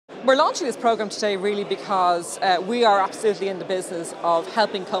We're launching this programme today really because we are absolutely in the business of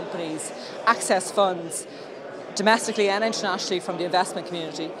helping companies access funds domestically and internationally from the investment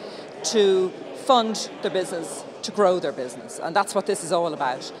community to fund their business, to grow their business, and that's what this is all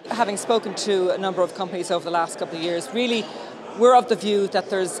about. Having spoken to a number of companies over the last couple of years, really we're of the view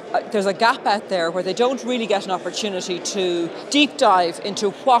that there's a gap out there where they don't really get an opportunity to deep dive into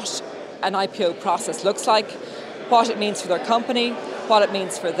what an IPO process looks like, what it means for their company, what it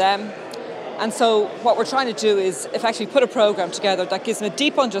means for them. And so what we're trying to do is effectively put a programme together that gives them a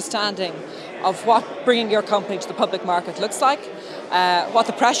deep understanding of what bringing your company to the public market looks like, what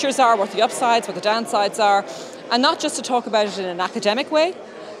the pressures are, what the upsides, what the downsides are, and not just to talk about it in an academic way,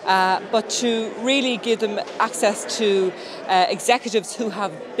 but to really give them access to executives who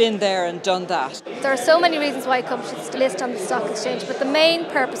have been there and done that. There are so many reasons why companies list on the stock exchange, but the main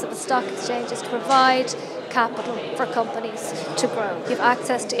purpose of the stock exchange is to provide capital for companies to grow. You have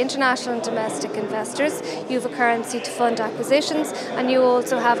access to international and domestic investors, you have a currency to fund acquisitions, and you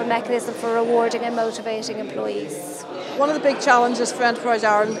also have a mechanism for rewarding and motivating employees. One of the big challenges for Enterprise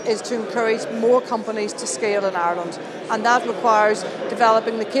Ireland is to encourage more companies to scale in Ireland, and that requires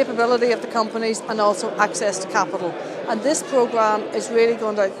developing the capability of the companies and also access to capital. And this programme is really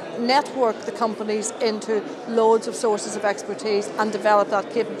going to network the companies into loads of sources of expertise and develop that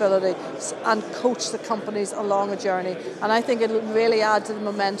capability and coach the companies along a journey. And I think it will really add to the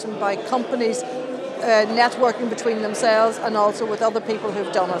momentum by companies networking between themselves and also with other people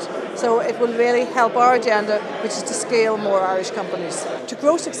who've done it. So it will really help our agenda, which is to scale more Irish companies. To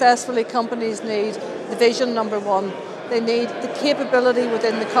grow successfully, companies need the vision, number one. They need the capability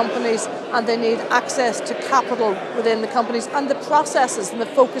within the companies, and they need access to capital within the companies and the processes and the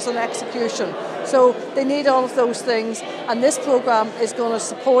focus on execution. So they need all of those things, and this programme is going to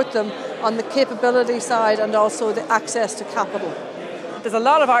support them on the capability side and also the access to capital. There's a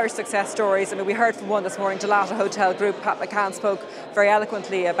lot of Irish success stories. I mean, we heard from one this morning, Dalata Hotel Group. Pat McCann spoke very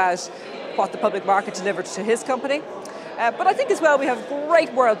eloquently about what the public market delivered to his company. But I think as well we have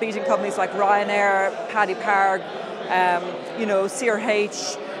great world-beating companies like Ryanair, Paddy Power,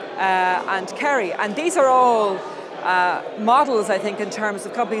 CRH and Kerry. And these are all models, I think, in terms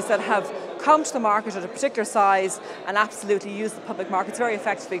of companies that have come to the market at a particular size and absolutely use the public markets very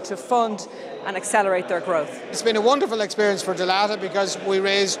effectively to fund and accelerate their growth. It's been a wonderful experience for Dalata because we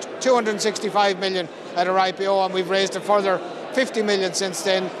raised 265 million at our IPO and we've raised a further 50 million since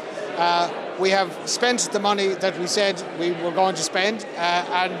then. We have spent the money that we said we were going to spend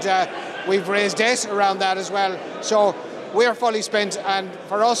and we've raised debt around that as well. So we're fully spent, and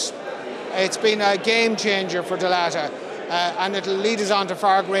for us it's been a game changer for Dalata. And it'll lead us on to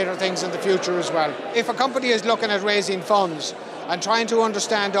far greater things in the future as well. If a company is looking at raising funds and trying to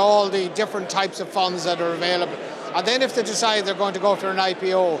understand all the different types of funds that are available, and then if they decide they're going to go for an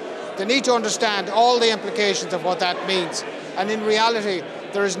IPO, they need to understand all the implications of what that means. And in reality,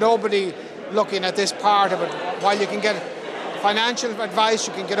 there is nobody looking at this part of it. While you can get financial advice,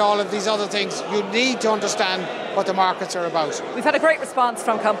 you can get all of these other things, you need to understand what the markets are about. We've had a great response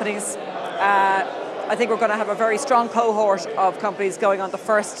from companies. I think we're going to have a very strong cohort of companies going on the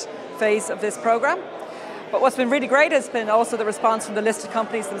first phase of this programme. But what's been really great has been also the response from the listed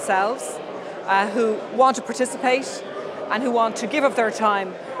companies themselves who want to participate and who want to give up their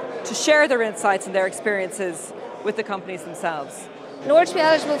time to share their insights and their experiences with the companies themselves. In order to be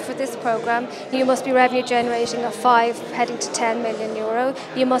eligible for this programme, you must be revenue generating of 5 heading to 10 million euro.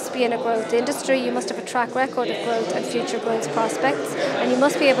 You must be in a growth industry, you must have a track record of growth and future growth prospects, and you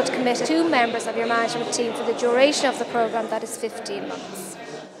must be able to commit 2 members of your management team for the duration of the programme, that is 15 months.